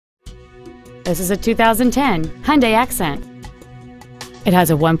This is a 2010 Hyundai Accent. It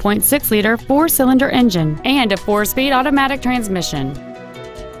has a 1.6-liter four-cylinder engine and a 4-speed automatic transmission.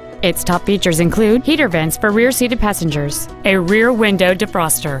 Its top features include heater vents for rear-seated passengers, a rear window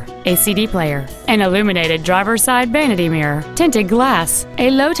defroster, a CD player, an illuminated driver's side vanity mirror, tinted glass, a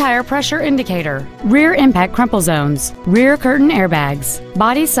low tire pressure indicator, rear impact crumple zones, rear curtain airbags,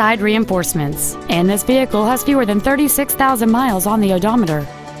 body side reinforcements, and this vehicle has fewer than 36,000 miles on the odometer.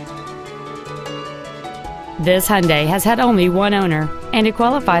 This Hyundai has had only one owner, and it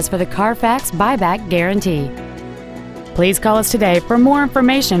qualifies for the Carfax buyback guarantee. Please call us today for more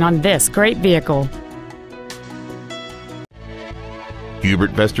information on this great vehicle. Hubert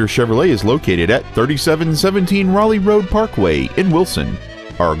Vester Chevrolet is located at 3717 Raleigh Road Parkway in Wilson.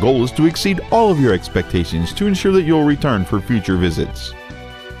 Our goal is to exceed all of your expectations to ensure that you'll return for future visits.